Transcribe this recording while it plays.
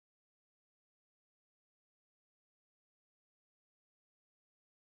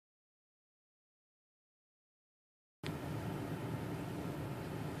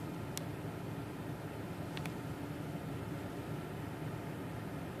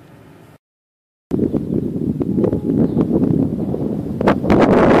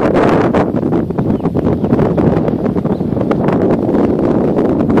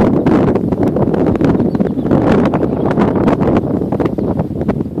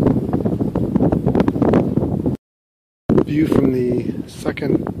View from the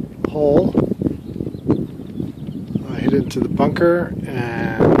second hole. I hit into the bunker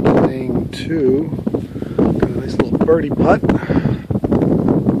and playing 2. Got a nice little birdie putt.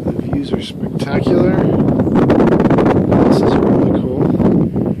 The views are spectacular. This is really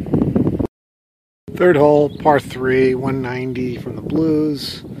cool. Third hole, par 3, 190 from the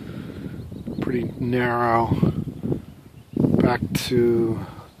blues. Pretty narrow. Back to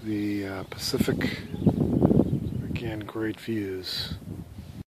the Pacific. Again, great views.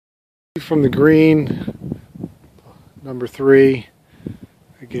 From the green, number 3.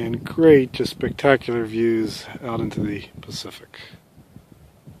 Again, great, just spectacular views out into the Pacific.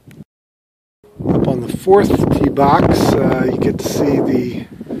 Up on the 4th tee box, you get to see the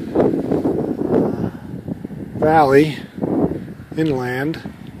valley inland.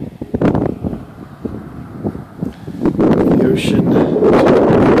 The ocean,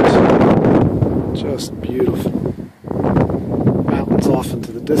 just beautiful. Mountains off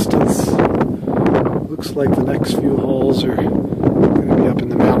into the distance. Looks like the next few holes are going to be up in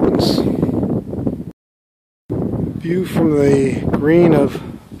the mountains. View from the green of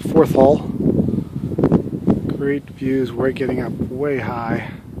 4th hole. Great views. We're getting up way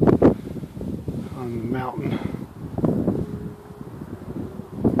high on the mountain.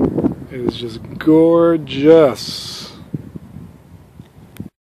 It is just gorgeous.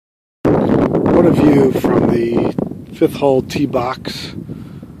 What a view from the 5th hole tee box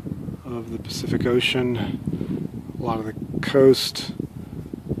of the Pacific Ocean. A lot of the coast,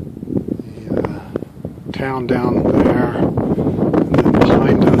 the town down there, and then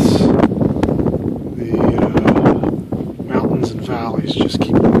behind us the mountains and valleys just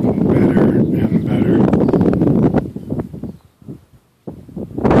keep moving better and better.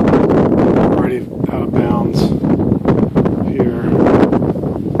 Already out of bounds here.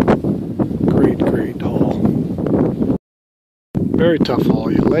 Great hole. Very tough hole.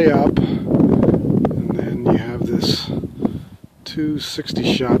 You lay up and then you have this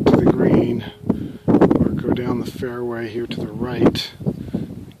 260 shot to the green, or go down the fairway here to the right.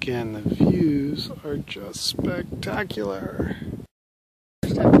 Again, the views are just spectacular.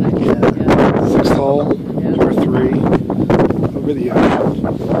 6th hole, par 3, over the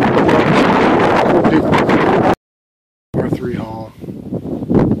ocean. Par 3 hole.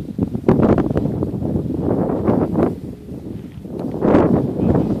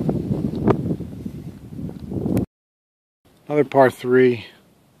 Another par 3,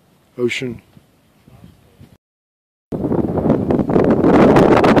 ocean.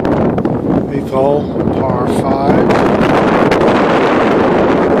 8th hole, par 5.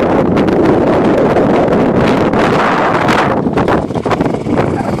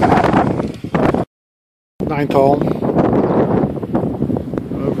 9th hole,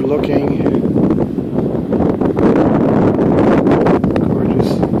 overlooking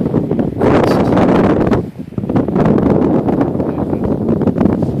gorgeous coast.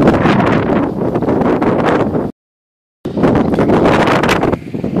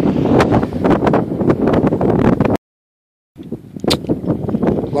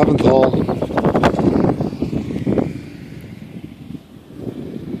 11th hole.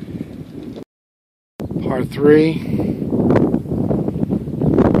 Par 3.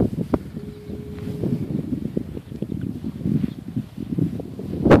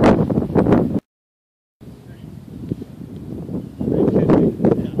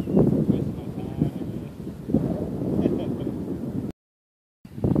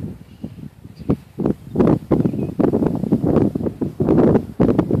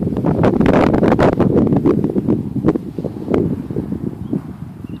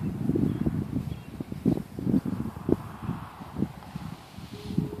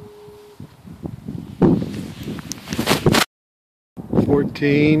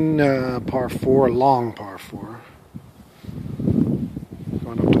 Par 4, long par 4.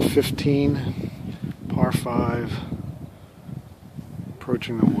 Going up to 15, par 5,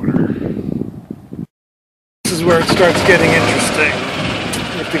 approaching the water. This is where it starts getting interesting.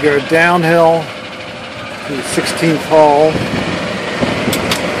 You have to go downhill to the 16th hole.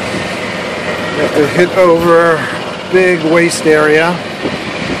 You have to hit over a big waste area.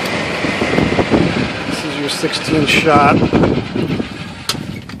 This is your 16th shot.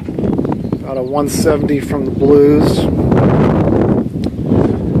 About a 170 from the blues. You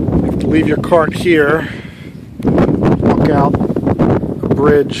have to leave your cart here, walk out a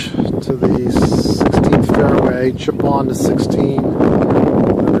bridge to the 16th fairway, chip on to 16.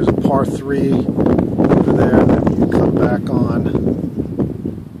 And there's a par 3 over there that you come back on,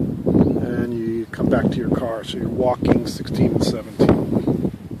 and you come back to your car. So you're walking 16 and 17.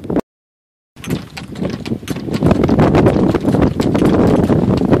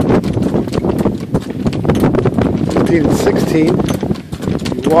 17.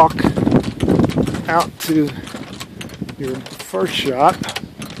 You walk out to your first shot.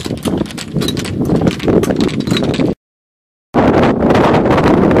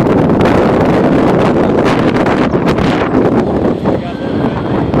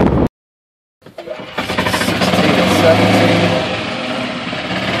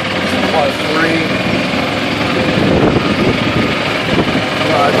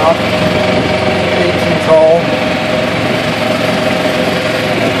 Up, 18 tall.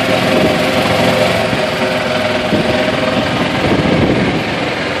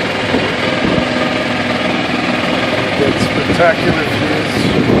 Get spectacular views.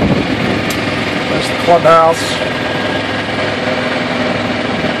 There's the clubhouse.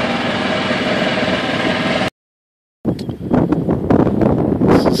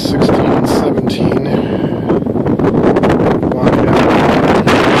 This is 16 and 17.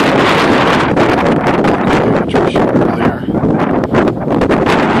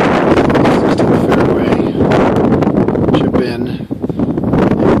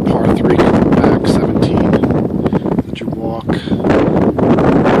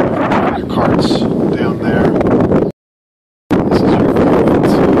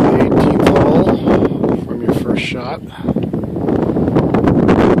 Shot.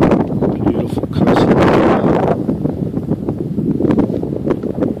 Beautiful coastline.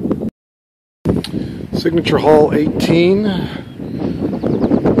 Signature hole 18.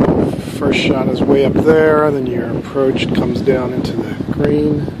 First shot is way up there, then your approach comes down into the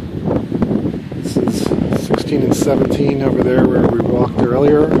green. This is 16 and 17 over there where we walked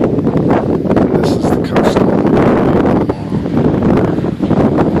earlier. And this is the coastline.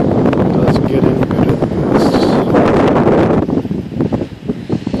 It does get any better than this.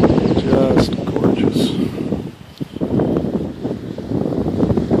 Just gorgeous.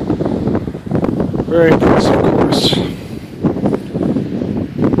 Very impressive course.